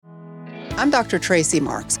I'm Dr. Tracy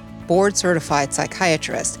Marks, board-certified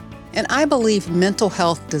psychiatrist, and I believe mental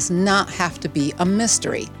health does not have to be a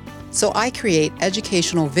mystery. So I create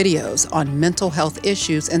educational videos on mental health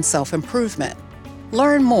issues and self-improvement.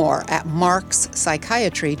 Learn more at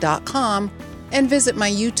markspsychiatry.com and visit my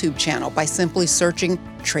YouTube channel by simply searching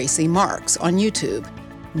Tracy Marks on YouTube.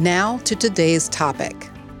 Now to today's topic.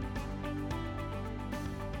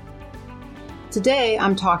 Today,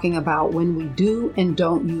 I'm talking about when we do and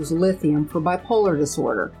don't use lithium for bipolar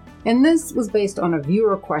disorder. And this was based on a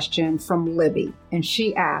viewer question from Libby, and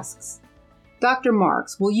she asks, Dr.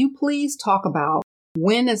 Marks, will you please talk about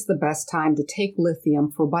when is the best time to take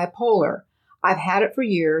lithium for bipolar? I've had it for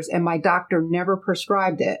years and my doctor never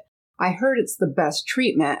prescribed it. I heard it's the best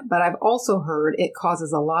treatment, but I've also heard it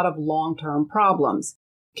causes a lot of long-term problems.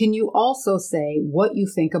 Can you also say what you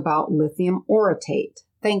think about lithium orotate?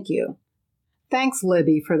 Thank you. Thanks,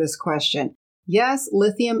 Libby, for this question. Yes,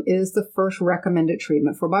 lithium is the first recommended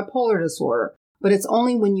treatment for bipolar disorder, but it's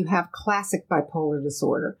only when you have classic bipolar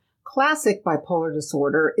disorder. Classic bipolar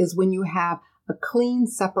disorder is when you have a clean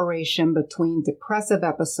separation between depressive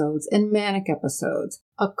episodes and manic episodes.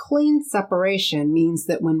 A clean separation means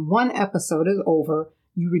that when one episode is over,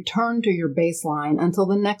 you return to your baseline until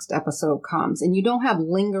the next episode comes, and you don't have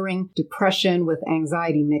lingering depression with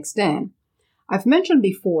anxiety mixed in. I've mentioned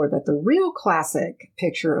before that the real classic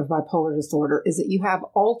picture of bipolar disorder is that you have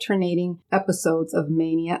alternating episodes of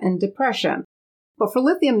mania and depression. But for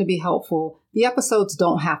lithium to be helpful, the episodes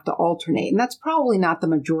don't have to alternate, and that's probably not the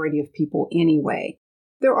majority of people anyway.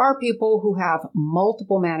 There are people who have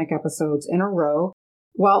multiple manic episodes in a row,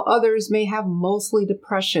 while others may have mostly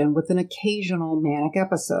depression with an occasional manic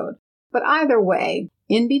episode. But either way,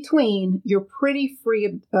 in between, you're pretty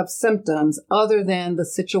free of symptoms other than the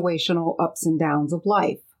situational ups and downs of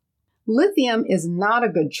life. Lithium is not a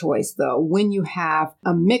good choice, though, when you have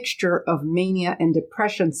a mixture of mania and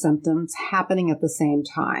depression symptoms happening at the same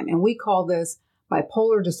time. And we call this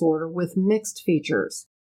bipolar disorder with mixed features.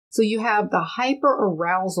 So you have the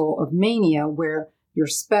hyperarousal of mania where you're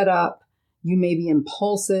sped up, you may be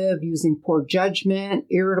impulsive, using poor judgment,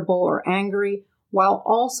 irritable or angry, while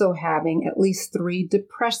also having at least 3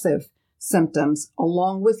 depressive symptoms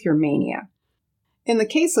along with your mania. In the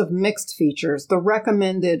case of mixed features, the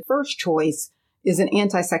recommended first choice is an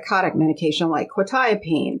antipsychotic medication like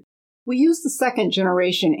quetiapine. We use the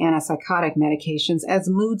second-generation antipsychotic medications as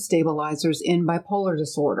mood stabilizers in bipolar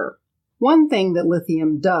disorder. One thing that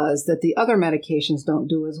lithium does that the other medications don't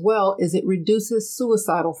do as well is it reduces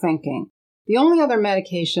suicidal thinking. The only other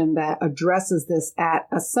medication that addresses this at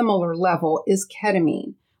a similar level is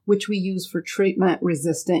ketamine, which we use for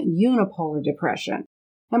treatment-resistant unipolar depression.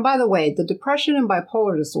 And by the way, the depression in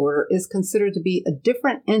bipolar disorder is considered to be a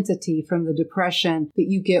different entity from the depression that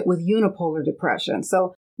you get with unipolar depression.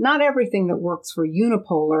 So not everything that works for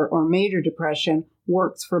unipolar or major depression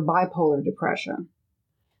works for bipolar depression.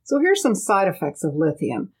 So here's some side effects of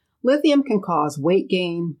lithium. Lithium can cause weight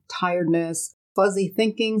gain, tiredness, fuzzy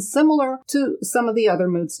thinking, similar to some of the other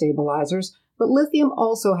mood stabilizers, but lithium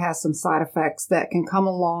also has some side effects that can come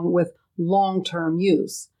along with long-term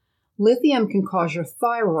use. Lithium can cause your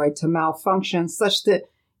thyroid to malfunction such that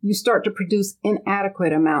you start to produce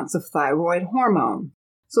inadequate amounts of thyroid hormone.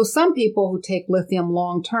 So some people who take lithium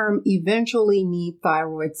long-term eventually need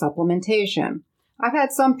thyroid supplementation. I've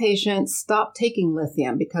had some patients stop taking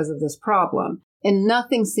lithium because of this problem, and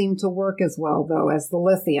nothing seemed to work as well, though, as the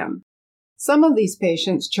lithium. Some of these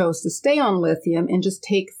patients chose to stay on lithium and just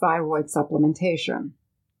take thyroid supplementation.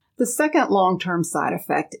 The second long-term side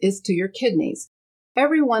effect is to your kidneys.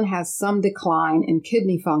 Everyone has some decline in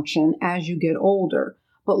kidney function as you get older,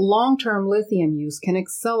 but long-term lithium use can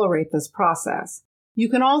accelerate this process. You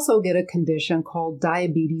can also get a condition called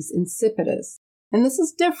diabetes insipidus, and this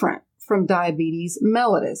is different from diabetes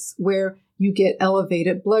mellitus, where you get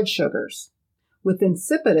elevated blood sugars. With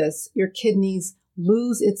insipidus, your kidneys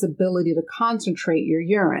lose its ability to concentrate your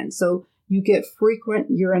urine, so you get frequent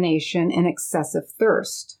urination and excessive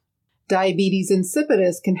thirst. Diabetes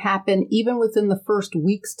insipidus can happen even within the first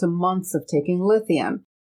weeks to months of taking lithium.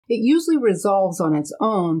 It usually resolves on its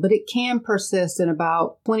own, but it can persist in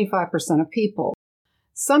about 25% of people.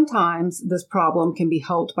 Sometimes this problem can be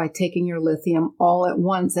helped by taking your lithium all at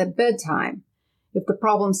once at bedtime. If the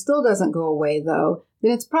problem still doesn't go away, though,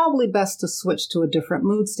 then it's probably best to switch to a different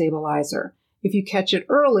mood stabilizer. If you catch it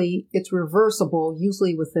early, it's reversible,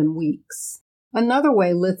 usually within weeks. Another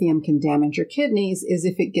way lithium can damage your kidneys is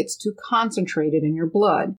if it gets too concentrated in your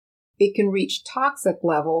blood. It can reach toxic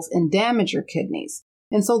levels and damage your kidneys.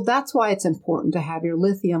 And so that's why it's important to have your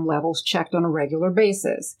lithium levels checked on a regular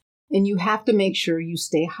basis. And you have to make sure you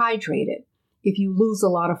stay hydrated. If you lose a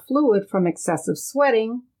lot of fluid from excessive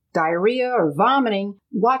sweating, diarrhea, or vomiting,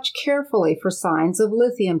 watch carefully for signs of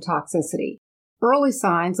lithium toxicity. Early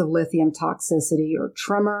signs of lithium toxicity are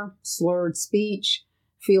tremor, slurred speech,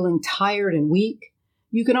 feeling tired and weak.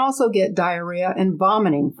 You can also get diarrhea and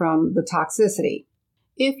vomiting from the toxicity.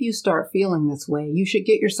 If you start feeling this way, you should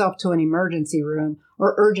get yourself to an emergency room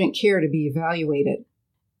or urgent care to be evaluated.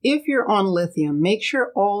 If you're on lithium, make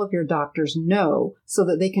sure all of your doctors know so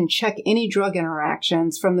that they can check any drug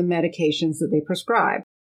interactions from the medications that they prescribe.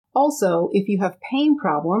 Also, if you have pain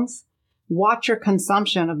problems, watch your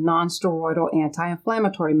consumption of non-steroidal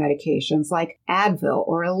anti-inflammatory medications like Advil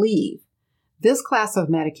or Aleve. This class of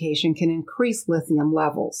medication can increase lithium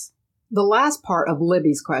levels. The last part of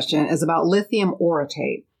Libby's question is about lithium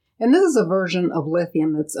orotate, and this is a version of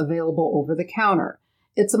lithium that's available over the counter.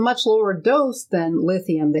 It's a much lower dose than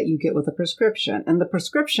lithium that you get with a prescription, and the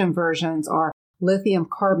prescription versions are lithium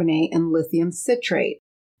carbonate and lithium citrate.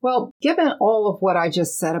 Well, given all of what I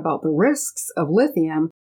just said about the risks of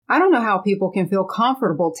lithium, I don't know how people can feel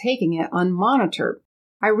comfortable taking it unmonitored.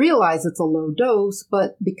 I realize it's a low dose,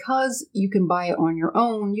 but because you can buy it on your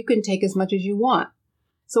own, you can take as much as you want.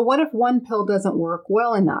 So what if one pill doesn't work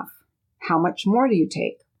well enough? How much more do you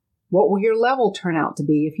take? What will your level turn out to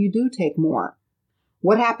be if you do take more?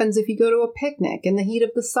 What happens if you go to a picnic in the heat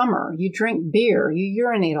of the summer? You drink beer, you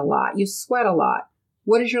urinate a lot, you sweat a lot.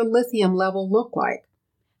 What does your lithium level look like?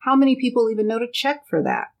 How many people even know to check for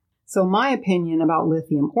that? So my opinion about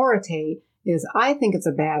lithium orotate is I think it's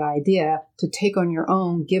a bad idea to take on your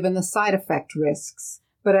own given the side effect risks.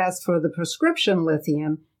 But as for the prescription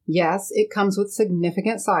lithium, yes, it comes with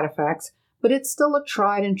significant side effects, but it's still a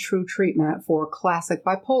tried and true treatment for classic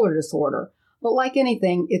bipolar disorder. But like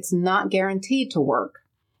anything, it's not guaranteed to work.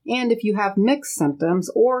 And if you have mixed symptoms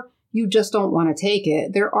or you just don't want to take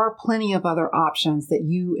it, there are plenty of other options that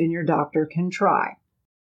you and your doctor can try.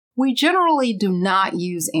 We generally do not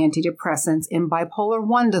use antidepressants in bipolar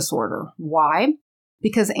I disorder. Why?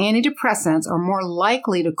 Because antidepressants are more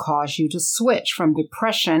likely to cause you to switch from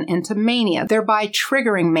depression into mania, thereby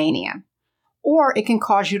triggering mania. Or it can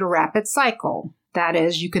cause you to rapid cycle. That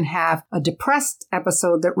is, you can have a depressed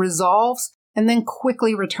episode that resolves and then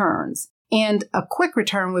quickly returns. And a quick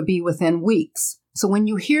return would be within weeks. So when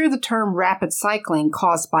you hear the term rapid cycling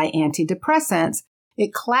caused by antidepressants,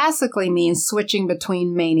 it classically means switching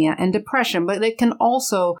between mania and depression, but it can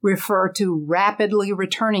also refer to rapidly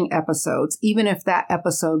returning episodes, even if that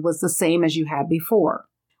episode was the same as you had before.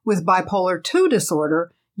 With bipolar II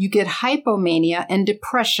disorder, you get hypomania and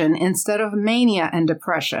depression instead of mania and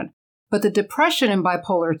depression. But the depression in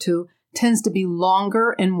bipolar II tends to be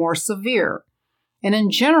longer and more severe. And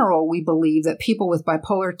in general, we believe that people with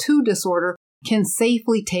bipolar II disorder can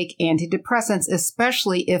safely take antidepressants,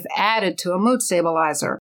 especially if added to a mood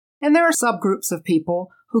stabilizer. And there are subgroups of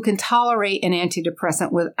people who can tolerate an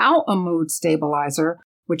antidepressant without a mood stabilizer,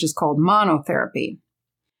 which is called monotherapy.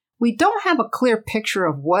 We don't have a clear picture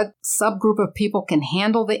of what subgroup of people can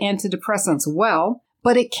handle the antidepressants well,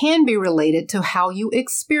 but it can be related to how you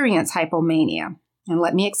experience hypomania. And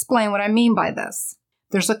let me explain what I mean by this.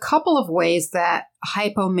 There's a couple of ways that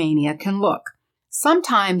hypomania can look.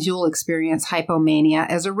 Sometimes you'll experience hypomania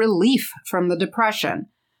as a relief from the depression,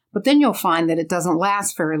 but then you'll find that it doesn't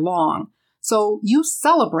last very long. So you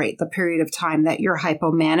celebrate the period of time that you're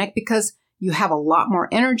hypomanic because you have a lot more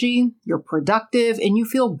energy, you're productive, and you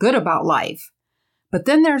feel good about life. But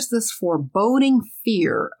then there's this foreboding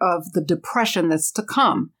fear of the depression that's to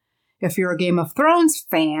come. If you're a Game of Thrones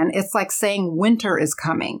fan, it's like saying winter is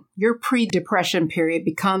coming. Your pre-depression period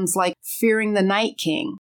becomes like fearing the Night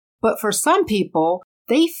King. But for some people,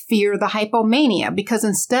 they fear the hypomania because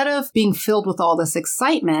instead of being filled with all this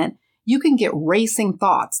excitement, you can get racing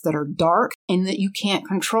thoughts that are dark and that you can't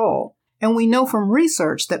control. And we know from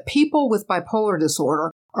research that people with bipolar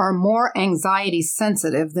disorder are more anxiety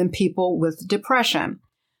sensitive than people with depression.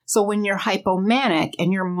 So when you're hypomanic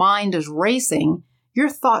and your mind is racing, your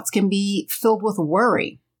thoughts can be filled with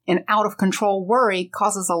worry. And out of control worry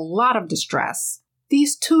causes a lot of distress.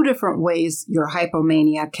 These two different ways your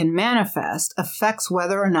hypomania can manifest affects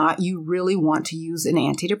whether or not you really want to use an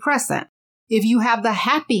antidepressant. If you have the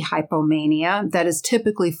happy hypomania that is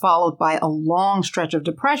typically followed by a long stretch of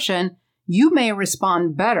depression, you may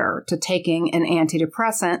respond better to taking an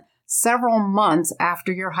antidepressant several months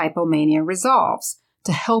after your hypomania resolves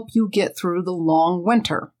to help you get through the long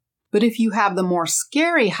winter. But if you have the more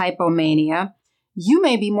scary hypomania, you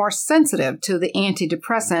may be more sensitive to the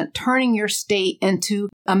antidepressant, turning your state into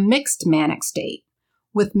a mixed manic state.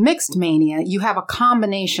 With mixed mania, you have a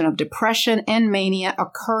combination of depression and mania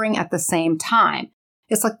occurring at the same time.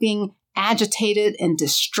 It's like being agitated and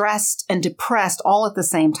distressed and depressed all at the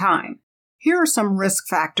same time. Here are some risk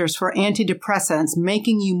factors for antidepressants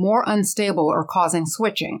making you more unstable or causing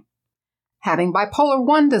switching. Having bipolar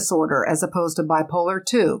 1 disorder as opposed to bipolar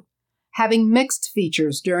 2. Having mixed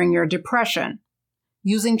features during your depression.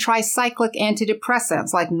 Using tricyclic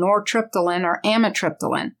antidepressants like nortriptyline or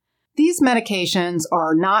amitriptyline. These medications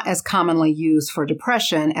are not as commonly used for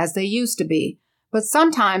depression as they used to be, but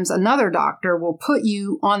sometimes another doctor will put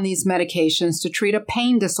you on these medications to treat a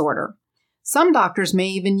pain disorder. Some doctors may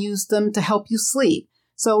even use them to help you sleep.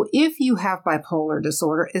 So if you have bipolar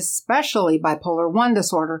disorder, especially bipolar 1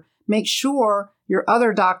 disorder, make sure your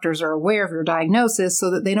other doctors are aware of your diagnosis so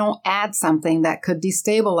that they don't add something that could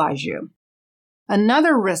destabilize you.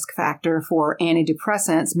 Another risk factor for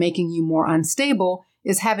antidepressants making you more unstable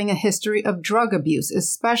is having a history of drug abuse,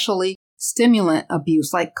 especially stimulant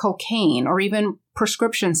abuse like cocaine or even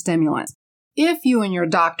prescription stimulants. If you and your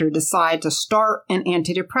doctor decide to start an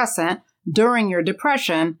antidepressant during your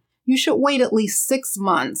depression, you should wait at least 6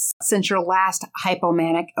 months since your last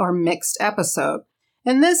hypomanic or mixed episode.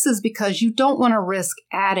 And this is because you don't want to risk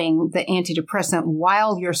adding the antidepressant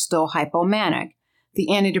while you're still hypomanic. The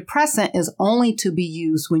antidepressant is only to be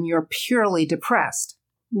used when you're purely depressed.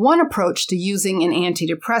 One approach to using an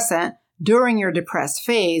antidepressant during your depressed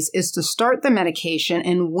phase is to start the medication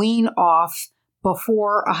and wean off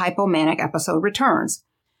before a hypomanic episode returns.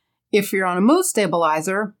 If you're on a mood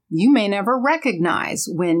stabilizer, you may never recognize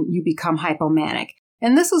when you become hypomanic.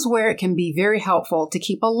 And this is where it can be very helpful to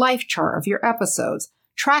keep a life chart of your episodes.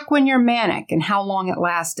 Track when you're manic and how long it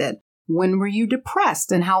lasted. When were you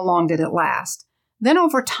depressed and how long did it last? Then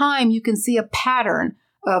over time, you can see a pattern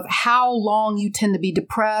of how long you tend to be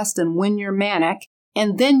depressed and when you're manic,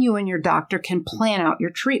 and then you and your doctor can plan out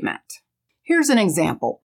your treatment. Here's an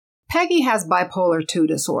example. Peggy has bipolar 2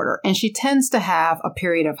 disorder, and she tends to have a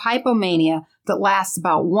period of hypomania that lasts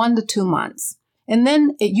about 1 to 2 months. And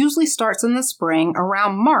then it usually starts in the spring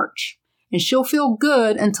around March, and she'll feel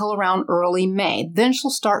good until around early May. Then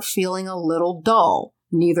she'll start feeling a little dull,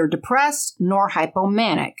 neither depressed nor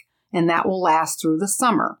hypomanic, and that will last through the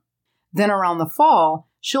summer. Then around the fall,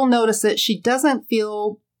 she'll notice that she doesn't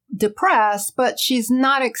feel depressed, but she's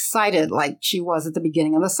not excited like she was at the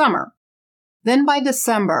beginning of the summer. Then by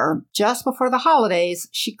December, just before the holidays,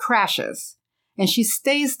 she crashes, and she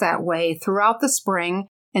stays that way throughout the spring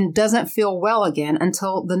and doesn't feel well again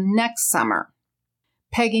until the next summer.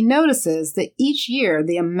 Peggy notices that each year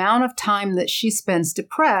the amount of time that she spends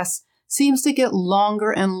depressed seems to get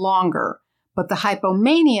longer and longer, but the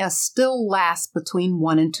hypomania still lasts between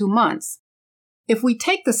 1 and 2 months. If we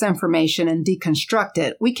take this information and deconstruct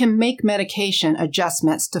it, we can make medication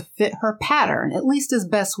adjustments to fit her pattern, at least as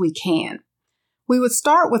best we can. We would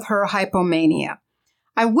start with her hypomania.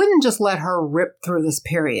 I wouldn't just let her rip through this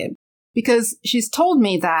period, because she's told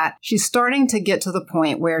me that she's starting to get to the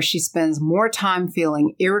point where she spends more time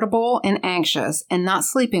feeling irritable and anxious and not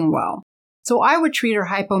sleeping well. So I would treat her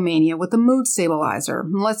hypomania with a mood stabilizer.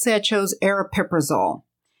 Let's say I chose aripiprazole.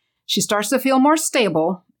 She starts to feel more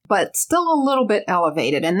stable, but still a little bit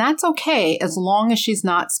elevated, and that's okay as long as she's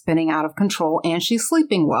not spinning out of control and she's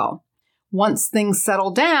sleeping well. Once things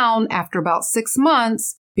settle down after about 6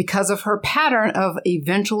 months, because of her pattern of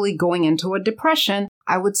eventually going into a depression,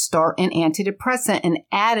 I would start an antidepressant and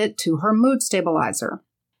add it to her mood stabilizer.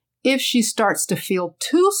 If she starts to feel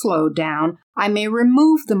too slowed down, I may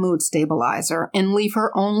remove the mood stabilizer and leave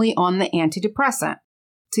her only on the antidepressant.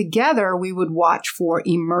 Together, we would watch for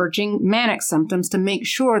emerging manic symptoms to make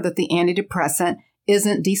sure that the antidepressant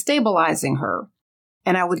isn't destabilizing her.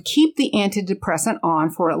 And I would keep the antidepressant on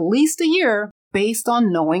for at least a year based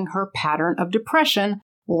on knowing her pattern of depression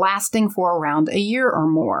lasting for around a year or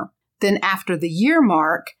more. Then after the year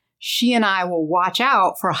mark, she and I will watch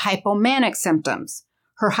out for hypomanic symptoms.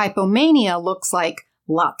 Her hypomania looks like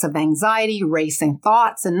lots of anxiety, racing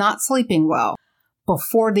thoughts, and not sleeping well.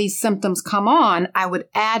 Before these symptoms come on, I would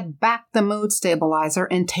add back the mood stabilizer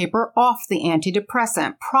and taper off the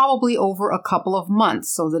antidepressant, probably over a couple of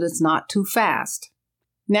months so that it's not too fast.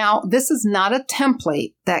 Now, this is not a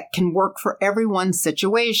template that can work for everyone's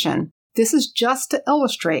situation. This is just to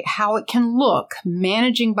illustrate how it can look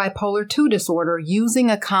managing bipolar 2 disorder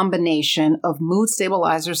using a combination of mood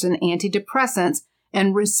stabilizers and antidepressants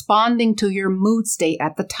and responding to your mood state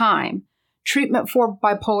at the time. Treatment for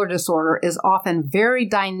bipolar disorder is often very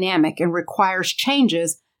dynamic and requires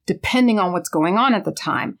changes depending on what's going on at the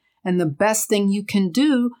time. And the best thing you can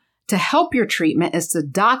do to help your treatment is to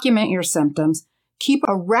document your symptoms, keep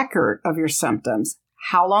a record of your symptoms,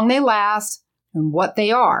 how long they last, and what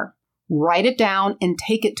they are. Write it down and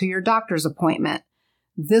take it to your doctor's appointment.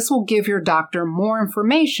 This will give your doctor more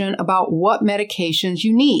information about what medications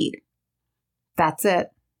you need. That's it.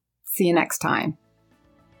 See you next time.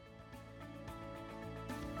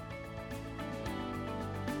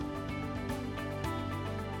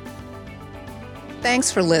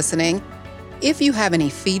 Thanks for listening. If you have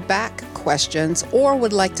any feedback, questions, or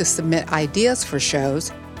would like to submit ideas for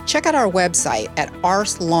shows, check out our website at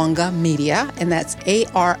Ars Longa Media, and that's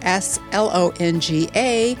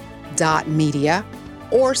ARSLONGA.media,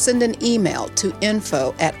 or send an email to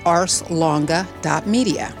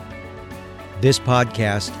info@arslonga.media. This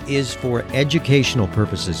podcast is for educational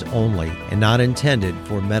purposes only and not intended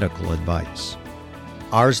for medical advice.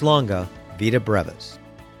 Ars Longa, Vita Brevis.